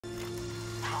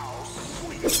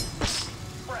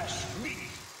Fresh meat.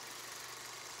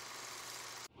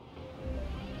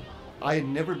 I had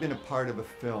never been a part of a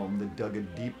film that dug a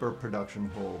deeper production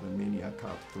hole than Maniac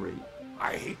Cop 3.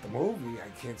 I hate the movie. I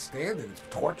can't stand it. It's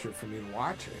torture for me to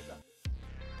watch it.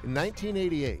 In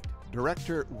 1988,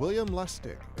 director William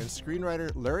Lustig and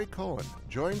screenwriter Larry Cohen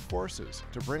joined forces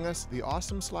to bring us the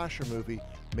awesome slasher movie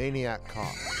Maniac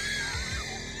Cop.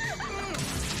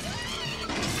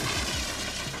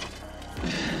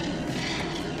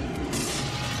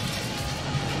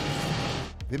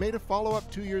 They made a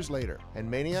follow-up 2 years later, and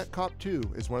Maniac Cop 2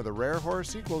 is one of the rare horror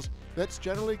sequels that's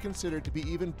generally considered to be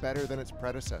even better than its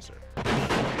predecessor.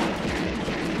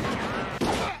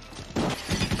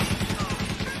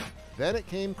 Then it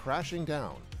came crashing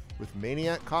down with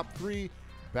Maniac Cop 3,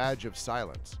 Badge of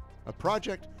Silence, a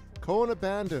project Cohen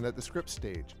abandoned at the script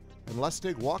stage and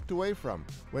Lustig walked away from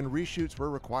when reshoots were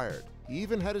required. He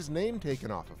even had his name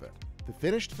taken off of it. The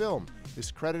finished film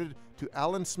is credited to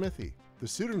Alan Smithee, the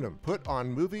pseudonym put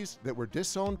on movies that were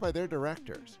disowned by their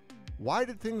directors. Why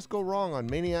did things go wrong on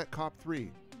Maniac Cop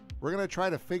 3? We're gonna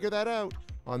try to figure that out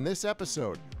on this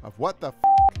episode of What the F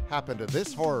Happened to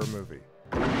This Horror Movie.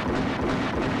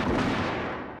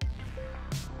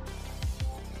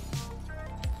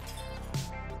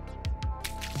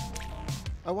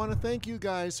 I want to thank you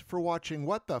guys for watching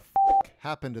What the F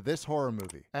Happened to This Horror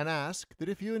Movie, and ask that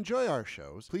if you enjoy our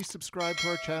shows, please subscribe to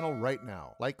our channel right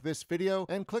now, like this video,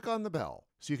 and click on the bell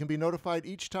so you can be notified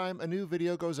each time a new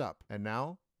video goes up. And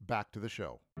now, back to the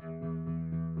show.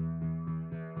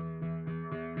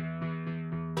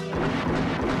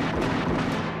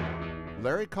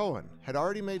 Larry Cohen had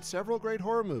already made several great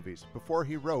horror movies before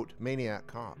he wrote Maniac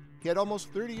Cop. He had almost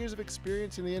 30 years of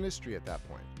experience in the industry at that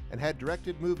point, and had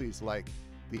directed movies like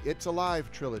the It's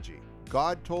Alive trilogy,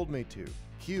 God Told Me To,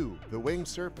 Hugh, the Winged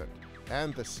Serpent,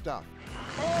 and The Stuff.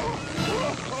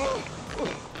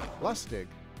 Lustig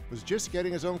was just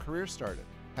getting his own career started,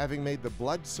 having made the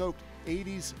blood-soaked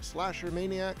 80s slasher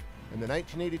Maniac and the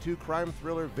 1982 crime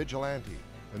thriller Vigilante.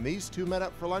 When these two met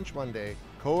up for lunch one day,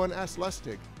 Cohen asked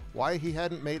Lustig why he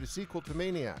hadn't made a sequel to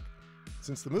Maniac,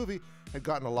 since the movie had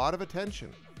gotten a lot of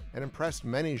attention and impressed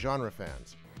many genre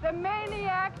fans. The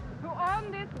maniacs who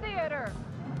own this theater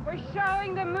were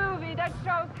showing the movie that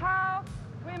shows how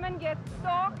women get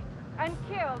stalked and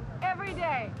killed every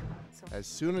day. As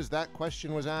soon as that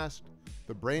question was asked,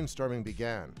 the brainstorming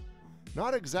began.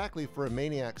 Not exactly for a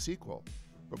Maniac sequel,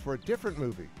 but for a different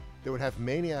movie that would have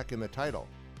Maniac in the title.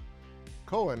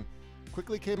 Cohen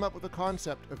quickly came up with the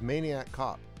concept of Maniac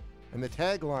Cop, and the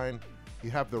tagline, "You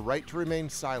have the right to remain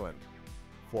silent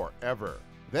forever."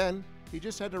 Then, he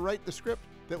just had to write the script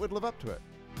that would live up to it.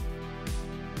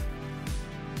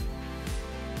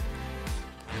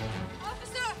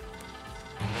 Officer!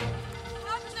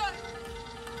 Officer!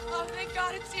 Oh, thank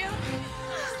God it's you.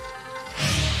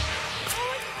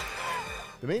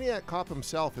 The Maniac Cop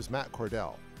himself is Matt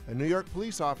Cordell, a New York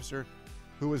police officer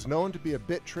who was known to be a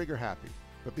bit trigger-happy,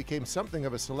 but became something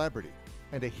of a celebrity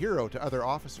and a hero to other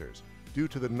officers due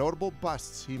to the notable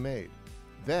busts he made.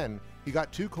 Then, he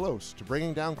got too close to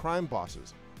bringing down crime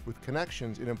bosses with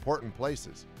connections in important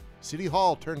places. City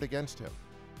Hall turned against him,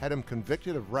 had him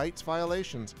convicted of rights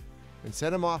violations, and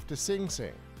sent him off to Sing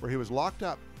Sing, where he was locked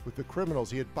up with the criminals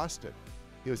he had busted.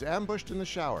 He was ambushed in the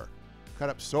shower, cut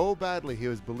up so badly he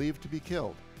was believed to be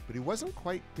killed, but he wasn't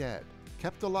quite dead,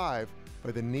 kept alive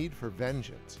by the need for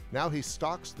vengeance. Now he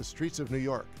stalks the streets of New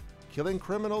York, killing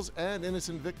criminals and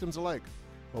innocent victims alike,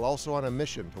 while also on a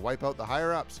mission to wipe out the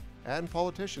higher-ups and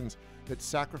politicians that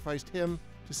sacrificed him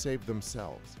to save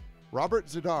themselves. Robert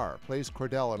Z'Dar plays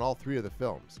Cordell in all three of the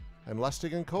films, and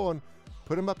Lustig and Cohen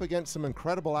put him up against some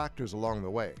incredible actors along the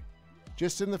way.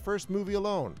 Just in the first movie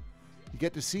alone, you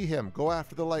get to see him go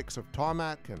after the likes of Tom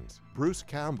Atkins, Bruce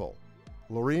Campbell,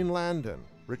 Laureen Landon,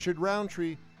 Richard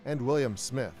Roundtree, and William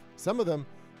Smith. Some of them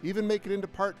even make it into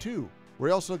part 2, where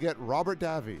you also get Robert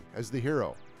Davi as the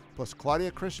hero, plus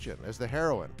Claudia Christian as the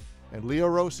heroine, and Leo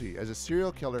Rossi as a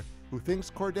serial killer who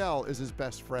thinks Cordell is his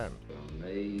best friend.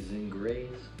 Amazing grace,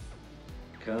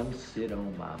 come sit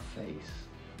on my face.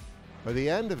 By the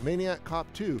end of Maniac Cop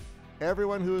 2,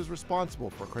 everyone who is responsible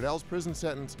for Cordell's prison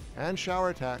sentence and shower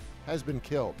attack has been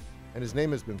killed, and his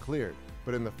name has been cleared.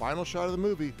 But in the final shot of the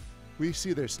movie, we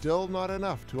see there's still not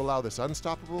enough to allow this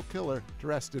unstoppable killer to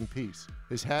rest in peace.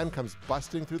 His hand comes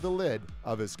busting through the lid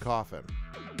of his coffin.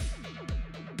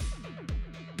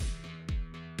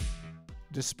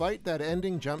 Despite that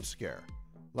ending jump scare,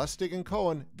 Lustig and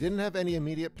Cohen didn't have any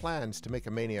immediate plans to make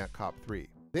a Maniac Cop 3.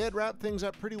 They had wrapped things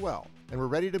up pretty well and were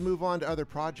ready to move on to other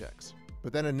projects.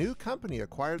 But then a new company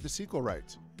acquired the sequel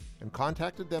rights and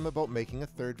contacted them about making a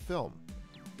third film.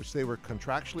 which they were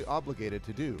contractually obligated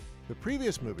to do. The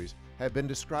previous movies had been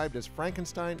described as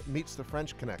Frankenstein meets the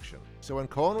French Connection, so when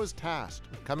Cohen was tasked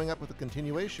with coming up with a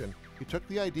continuation, he took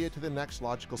the idea to the next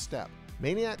logical step.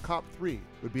 Maniac Cop 3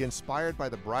 would be inspired by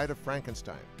The Bride of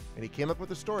Frankenstein, and he came up with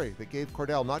a story that gave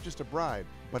Cordell not just a bride,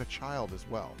 but a child as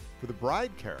well. For the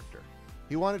bride character,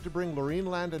 he wanted to bring Lorene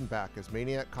Landon back as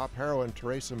Maniac Cop heroine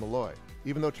Teresa Malloy,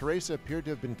 even though Teresa appeared to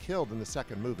have been killed in the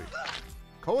second movie.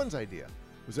 Cohen's idea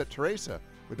was that Teresa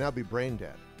would now be brain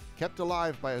dead, kept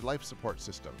alive by a life support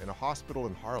system in a hospital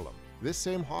in Harlem. This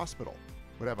same hospital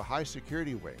would have a high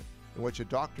security wing in which a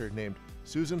doctor named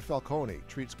Susan Falcone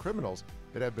treats criminals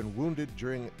that have been wounded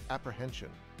during apprehension.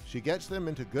 She gets them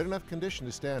into good enough condition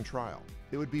to stand trial.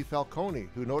 It would be Falcone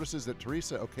who notices that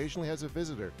Teresa occasionally has a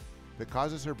visitor that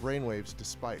causes her brainwaves to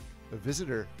spike. A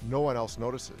visitor no one else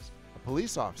notices, a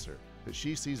police officer that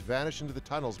she sees vanish into the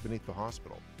tunnels beneath the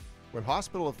hospital. When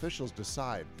hospital officials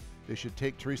decide they should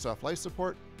take Teresa off life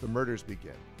support, the murders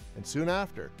begin. And soon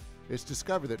after, it's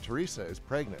discovered that Teresa is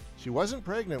pregnant. She wasn't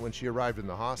pregnant when she arrived in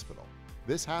the hospital.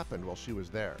 This happened while she was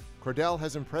there. Cordell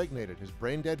has impregnated his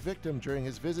brain-dead victim during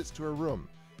his visits to her room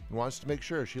and wants to make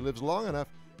sure she lives long enough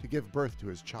to give birth to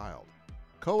his child.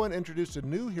 Cohen introduced a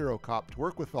new hero cop to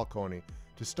work with Falcone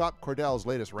to stop Cordell's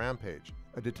latest rampage,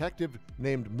 a detective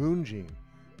named Moonjean,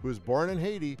 who was born in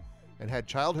Haiti and had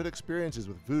childhood experiences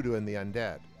with voodoo and the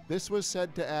undead. This was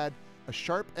said to add a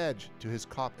sharp edge to his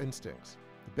cop instincts.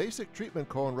 The basic treatment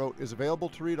Cohen wrote is available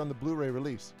to read on the Blu-ray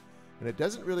release, and it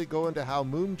doesn't really go into how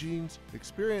Moonjean's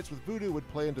experience with voodoo would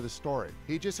play into the story.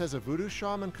 He just has a voodoo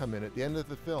shaman come in at the end of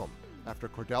the film, after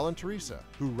Cordell and Teresa,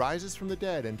 who rises from the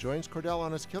dead and joins Cordell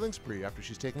on his killing spree after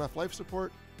she's taken off life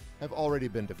support, have already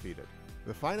been defeated.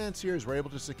 The financiers were able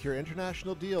to secure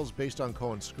international deals based on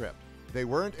Cohen's script. They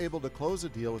weren't able to close a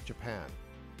deal with Japan.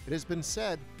 It has been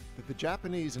said that the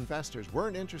Japanese investors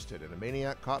weren't interested in a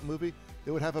Maniac Cop movie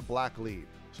that would have a black lead,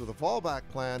 so the fallback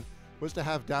plan was to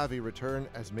have Davy return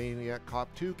as Maniac Cop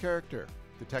 2 character,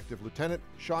 Detective Lieutenant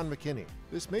Sean McKinney.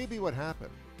 This may be what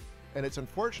happened, and it's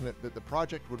unfortunate that the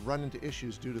project would run into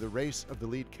issues due to the race of the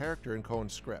lead character in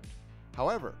Cohen's script.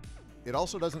 However, it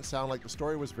also doesn't sound like the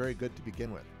story was very good to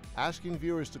begin with. Asking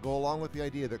viewers to go along with the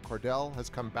idea that Cordell has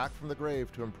come back from the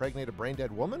grave to impregnate a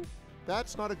brain-dead woman?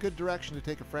 That's not a good direction to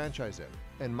take a franchise in,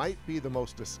 and might be the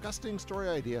most disgusting story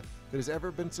idea that has ever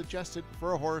been suggested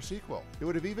for a horror sequel. It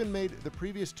would have even made the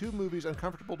previous two movies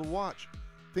uncomfortable to watch,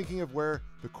 thinking of where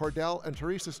the Cordell and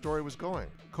Teresa story was going.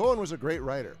 Cohen was a great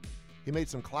writer. He made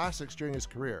some classics during his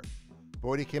career, but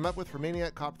what he came up with for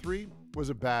Maniac Cop 3 was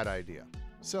a bad idea.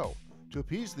 So, to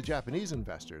appease the Japanese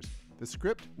investors, the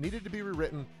script needed to be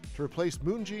rewritten to replace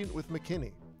Moonjean with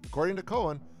McKinney. According to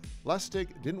Cohen, Lustig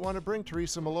didn't want to bring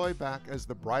Teresa Malloy back as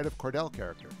the Bride of Cordell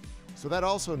character, so that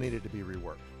also needed to be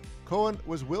reworked. Cohen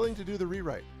was willing to do the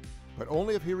rewrite, but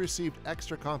only if he received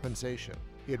extra compensation.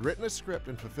 He had written a script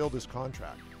and fulfilled his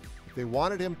contract. If they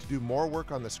wanted him to do more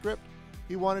work on the script,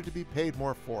 he wanted to be paid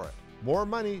more for it. More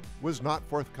money was not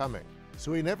forthcoming,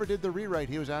 so he never did the rewrite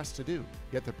he was asked to do.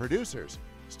 Yet the producers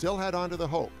still had on to the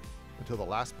hope, until the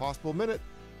last possible minute,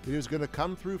 that he was going to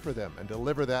come through for them and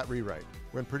deliver that rewrite.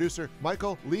 When producer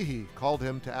Michael Leahy called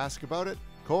him to ask about it,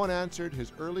 Cohen answered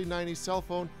his early 90s cell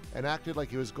phone and acted like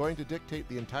he was going to dictate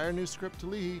the entire new script to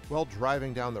Leahy while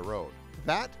driving down the road.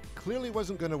 That clearly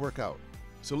wasn't going to work out.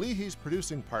 So Leahy's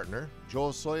producing partner,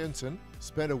 Joel Sorensen,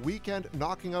 spent a weekend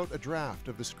knocking out a draft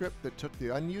of the script that took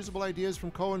the unusable ideas from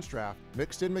Cohen's draft,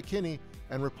 mixed in McKinney,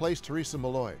 and replaced Teresa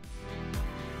Malloy.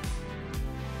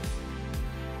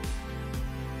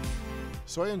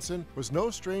 Sorensen was no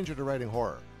stranger to writing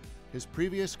horror. His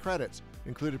previous credits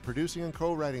included producing and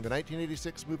co-writing the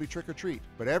 1986 movie Trick or Treat,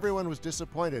 but everyone was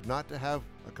disappointed not to have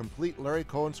a complete Larry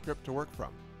Cohen script to work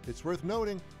from. It's worth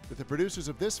noting that the producers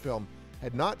of this film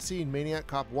had not seen Maniac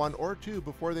Cop 1 or 2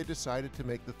 before they decided to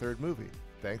make the third movie.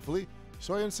 Thankfully,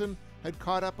 Sorensen had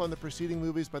caught up on the preceding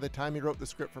movies by the time he wrote the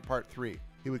script for Part 3.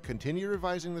 He would continue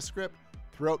revising the script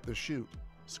throughout the shoot.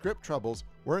 Script troubles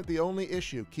weren't the only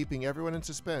issue keeping everyone in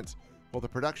suspense while the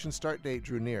production start date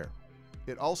drew near.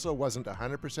 It also wasn't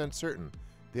 100% certain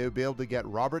they would be able to get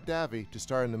Robert Davi to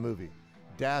star in the movie.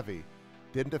 Davi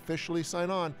didn't officially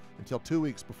sign on until 2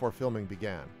 weeks before filming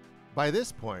began. By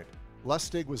this point,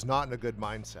 Lustig was not in a good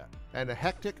mindset, and a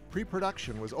hectic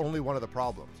pre-production was only one of the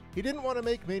problems. He didn't want to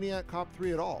make Maniac Cop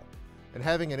 3 at all, and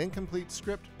having an incomplete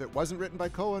script that wasn't written by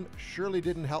Cohen surely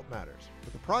didn't help matters.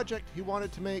 But the project he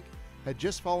wanted to make had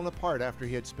just fallen apart after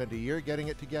he had spent a year getting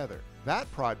it together.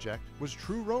 That project was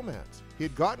True Romance. He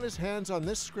had gotten his hands on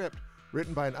this script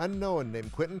written by an unknown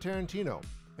named Quentin Tarantino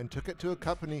and took it to a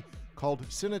company called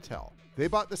Cinetel. They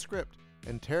bought the script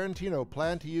and Tarantino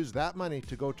planned to use that money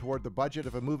to go toward the budget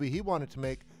of a movie he wanted to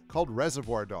make called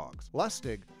Reservoir Dogs.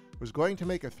 Lustig was going to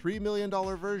make a $3 million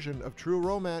version of True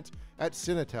Romance at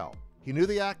Cinetel. He knew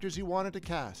the actors he wanted to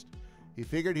cast. He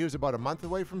figured he was about a month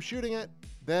away from shooting it,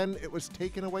 then it was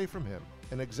taken away from him.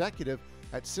 An executive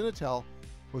at Cinetel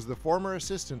was the former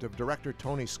assistant of director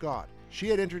Tony Scott. She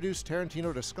had introduced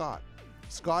Tarantino to Scott.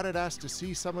 Scott had asked to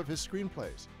see some of his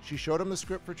screenplays. She showed him the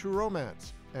script for True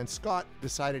Romance, and Scott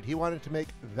decided he wanted to make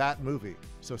that movie.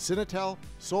 So Cinetel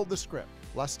sold the script.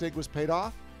 Lustig was paid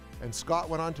off, and Scott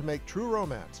went on to make True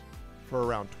Romance for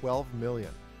around $12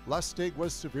 million. Lustig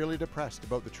was severely depressed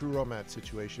about the True Romance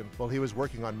situation while he was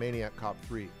working on Maniac Cop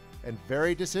 3, and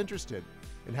very disinterested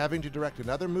in having to direct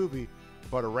another movie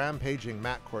about a rampaging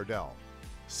Matt Cordell.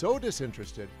 So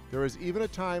disinterested, there was even a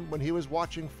time when he was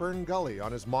watching Fern Gully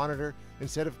on his monitor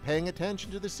instead of paying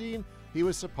attention to the scene he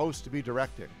was supposed to be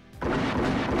directing.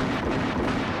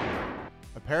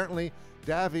 Apparently,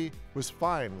 Davy was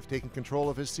fine with taking control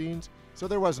of his scenes, so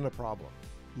there wasn't a problem.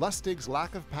 Lustig's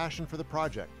lack of passion for the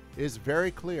project is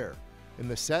very clear in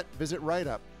the set visit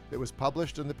write-up that was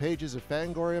published in the pages of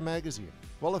Fangoria magazine.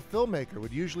 While a filmmaker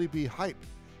would usually be hyped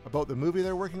about the movie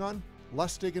they're working on,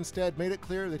 Lustig instead made it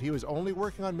clear that he was only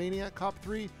working on Maniac Cop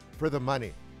 3 for the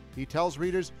money. He tells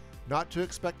readers not to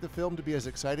expect the film to be as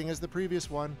exciting as the previous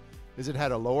one, as it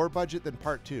had a lower budget than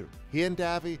Part 2. He and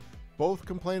Davy both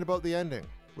complain about the ending,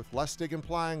 with Lustig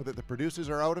implying that the producers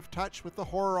are out of touch with the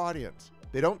horror audience.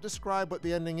 They don't describe what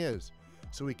the ending is,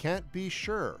 so we can't be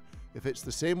sure if it's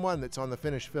the same one that's on the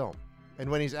finished film. And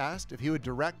when he's asked if he would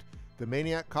direct the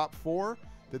Maniac Cop 4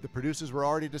 that the producers were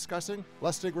already discussing,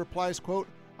 Lustig replies, quote,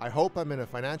 "I hope I'm in a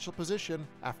financial position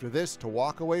after this to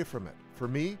walk away from it. For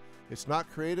me, it's not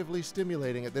creatively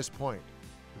stimulating at this point."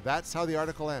 That's how the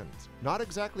article ends. Not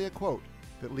exactly a quote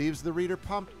that leaves the reader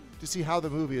pumped to see how the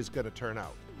movie is going to turn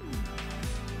out.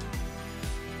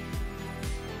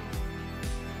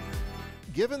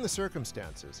 Given the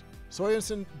circumstances,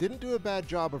 Sorensen didn't do a bad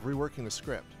job of reworking the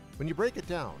script. When you break it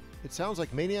down, it sounds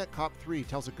like Maniac Cop 3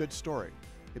 tells a good story.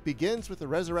 It begins with the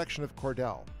resurrection of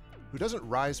Cordell, who doesn't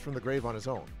rise from the grave on his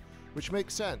own, which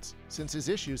makes sense since his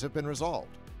issues have been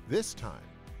resolved. This time,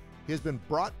 he has been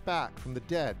brought back from the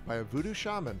dead by a voodoo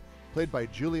shaman played by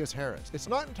Julius Harris. It's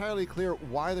not entirely clear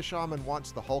why the shaman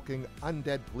wants the hulking,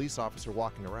 undead police officer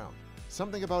walking around.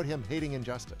 Something about him hating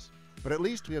injustice. But at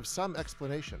least we have some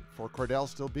explanation for Cordell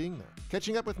still being there.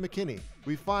 Catching up with McKinney,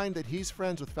 we find that he's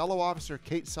friends with fellow officer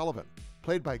Kate Sullivan,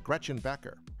 played by Gretchen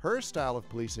Becker. Her style of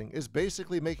policing is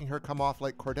basically making her come off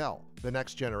like Cordell, the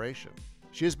next generation.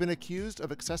 She has been accused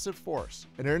of excessive force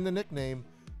and earned the nickname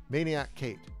Maniac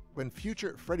Kate. When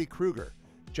future Freddy Krueger,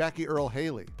 Jackie Earle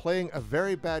Haley, playing a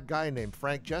very bad guy named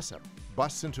Frank Jessup,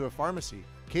 busts into a pharmacy,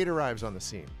 Kate arrives on the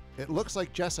scene. It looks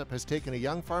like Jessup has taken a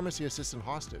young pharmacy assistant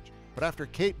hostage, but after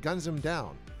Kate guns him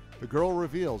down, the girl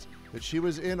reveals that she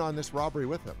was in on this robbery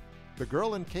with him. The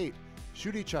girl and Kate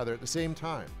shoot each other at the same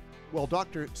time, while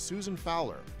Dr. Susan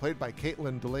Fowler, played by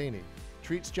Caitlin Delaney,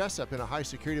 treats Jessup in a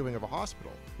high-security wing of a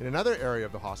hospital. In another area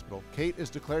of the hospital, Kate is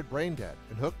declared brain dead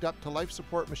and hooked up to life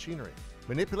support machinery.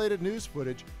 Manipulated news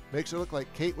footage makes it look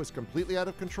like Kate was completely out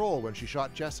of control when she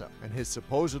shot Jessup and his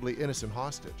supposedly innocent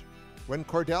hostage. When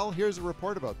Cordell hears a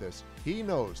report about this, he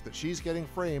knows that she's getting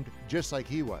framed just like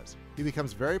he was. He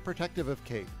becomes very protective of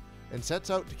Kate and sets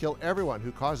out to kill everyone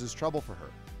who causes trouble for her.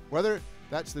 Whether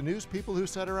that's the news people who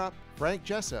set her up, Frank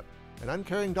Jessup, an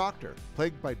uncaring doctor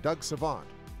plagued by Doug Savant,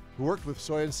 who worked with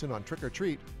Sorensen on Trick or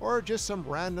Treat, or just some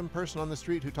random person on the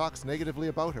street who talks negatively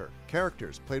about her.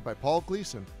 Characters played by Paul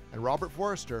Gleason and Robert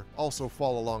Forrester also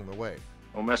fall along the way.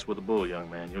 Don't mess with the bull, young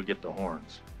man. You'll get the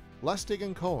horns. Lustig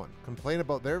and Cohen complain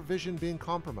about their vision being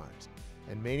compromised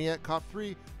and Maniac Cop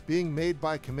 3 being made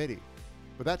by committee.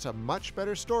 But that's a much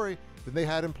better story than they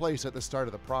had in place at the start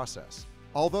of the process.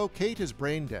 Although Kate is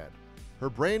brain dead, her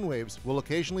brainwaves will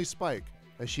occasionally spike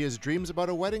as she has dreams about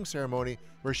a wedding ceremony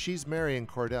where she's marrying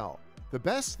Cordell. The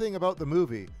best thing about the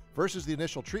movie versus the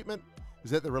initial treatment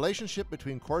is that the relationship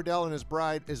between Cordell and his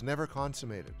bride is never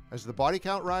consummated. As the body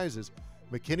count rises,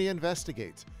 McKinney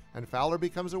investigates, and Fowler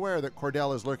becomes aware that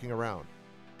Cordell is lurking around,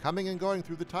 coming and going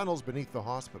through the tunnels beneath the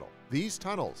hospital. These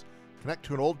tunnels connect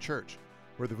to an old church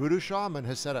where the voodoo shaman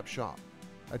has set up shop,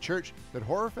 a church that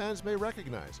horror fans may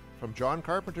recognize from John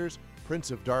Carpenter's Prince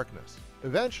of Darkness.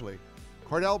 Eventually,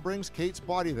 Cordell brings Kate's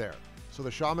body there so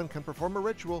the shaman can perform a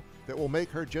ritual that will make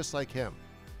her just like him.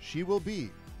 She will be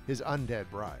his undead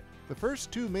bride. The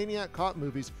first two Maniac Cop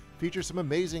movies feature some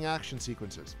amazing action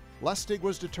sequences. Lustig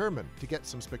was determined to get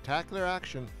some spectacular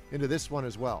action into this one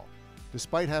as well.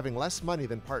 despite having less money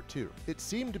than Part 2. It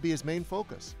seemed to be his main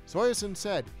focus. Sorensen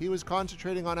said he was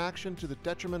concentrating on action to the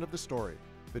detriment of the story,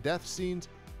 the death scenes,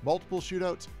 multiple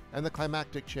shootouts, and the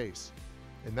climactic chase.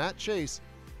 In that chase,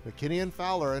 McKinney and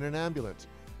Fowler are in an ambulance,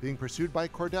 being pursued by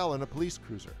Cordell in a police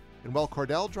cruiser. And while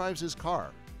Cordell drives his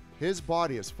car, his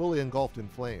body is fully engulfed in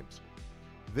flames.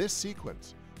 This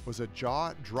sequence was a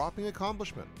jaw-dropping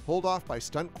accomplishment, pulled off by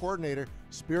stunt coordinator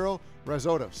Spiro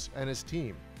Razotos and his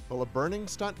team. While a burning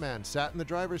stuntman sat in the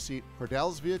driver's seat,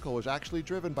 Cordell's vehicle was actually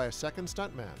driven by a second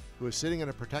stuntman, who was sitting in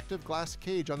a protective glass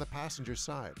cage on the passenger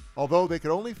side. Although they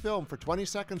could only film for 20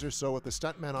 seconds or so with the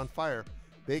stuntman on fire,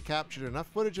 they captured enough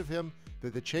footage of him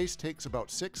that the chase takes about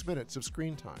 6 minutes of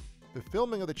screen time. The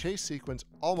filming of the chase sequence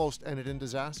almost ended in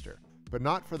disaster, but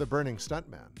not for the burning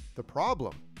stuntman. The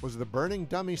problem was the burning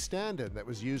dummy stand-in that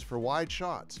was used for wide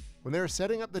shots. When they were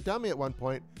setting up the dummy at one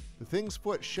point, the thing's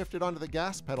foot shifted onto the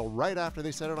gas pedal right after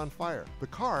they set it on fire. The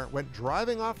car went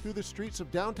driving off through the streets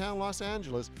of downtown Los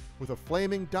Angeles with a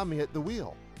flaming dummy at the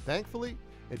wheel. Thankfully,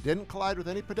 it didn't collide with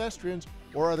any pedestrians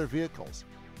or other vehicles.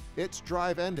 Its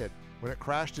drive ended when it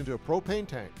crashed into a propane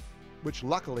tank, which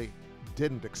luckily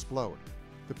didn't explode.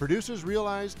 The producers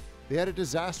realized they had a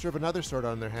disaster of another sort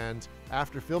on their hands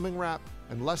after filming wrap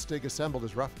and Lustig assembled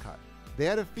his rough cut. They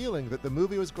had a feeling that the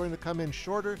movie was going to come in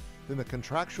shorter than the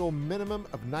contractual minimum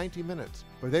of 90 minutes,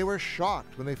 but they were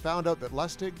shocked when they found out that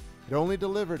Lustig had only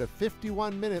delivered a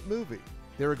 51-minute movie.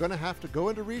 They were going to have to go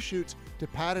into reshoots to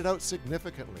pad it out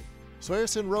significantly.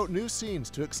 Sorensen wrote new scenes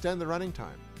to extend the running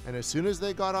time, and as soon as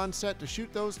they got on set to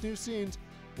shoot those new scenes,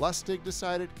 Lustig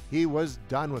decided he was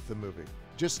done with the movie.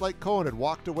 Just like Cohen had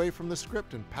walked away from the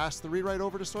script and passed the rewrite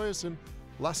over to Sorensen,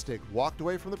 Lustig walked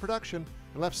away from the production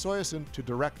and left Sorensen to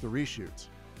direct the reshoots.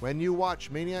 When you watch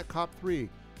Maniac Cop 3,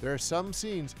 there are some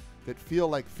scenes that feel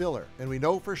like filler, and we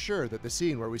know for sure that the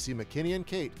scene where we see McKinney and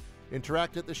Kate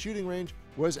interact at the shooting range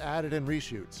was added in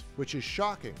reshoots, which is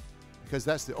shocking because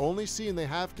that's the only scene they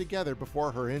have together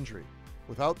before her injury.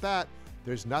 Without that,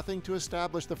 there's nothing to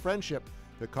establish the friendship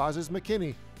that causes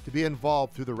McKinney to be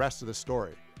involved through the rest of the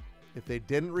story. If they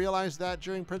didn't realize that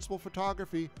during principal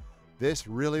photography, this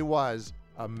really was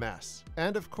a mess.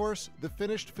 And of course, the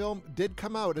finished film did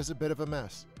come out as a bit of a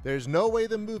mess. There's no way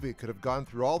the movie could have gone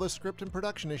through all the script and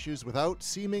production issues without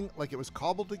seeming like it was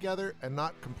cobbled together and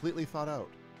not completely thought out.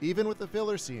 Even with the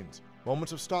filler scenes,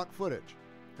 moments of stock footage,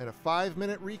 and a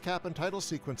 5-minute recap and title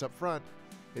sequence up front,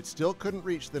 it still couldn't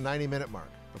reach the 90-minute mark.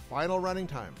 The final running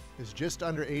time is just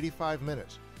under 85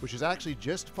 minutes, which is actually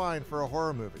just fine for a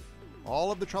horror movie.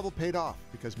 All of the trouble paid off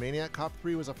because Maniac Cop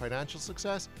 3 was a financial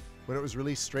success when it was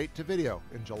released straight to video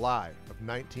in July of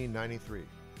 1993.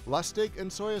 Lustig and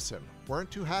Sorensen weren't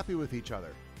too happy with each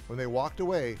other when they walked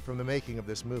away from the making of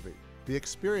this movie. The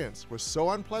experience was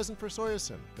so unpleasant for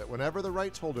Sorensen that whenever the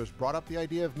rights holders brought up the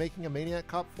idea of making a Maniac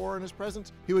Cop 4 in his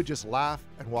presence, he would just laugh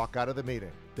and walk out of the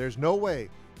meeting. There's no way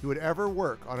he would ever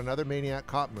work on another Maniac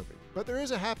Cop movie. But there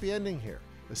is a happy ending here,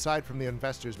 aside from the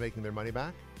investors making their money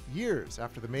back. Years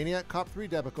after the Maniac Cop 3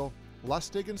 debacle,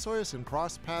 Lustig and Sorensen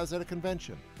crossed paths at a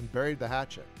convention and buried the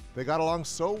hatchet. They got along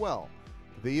so well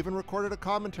that they even recorded a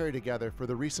commentary together for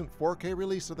the recent 4K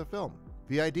release of the film.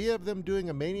 The idea of them doing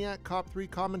a Maniac Cop 3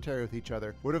 commentary with each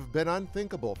other would have been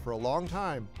unthinkable for a long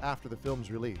time after the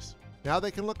film's release. Now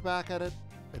they can look back at it,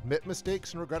 admit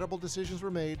mistakes and regrettable decisions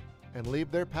were made, and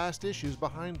leave their past issues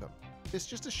behind them. It's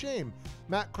just a shame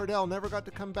Matt Cordell never got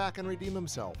to come back and redeem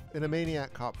himself in a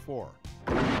Maniac Cop 4.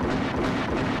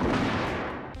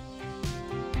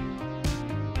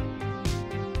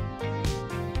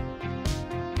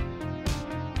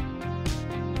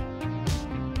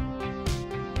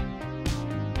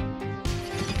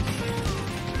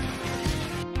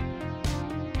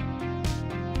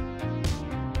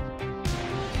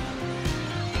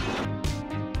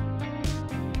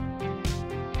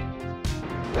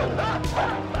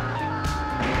 Ah!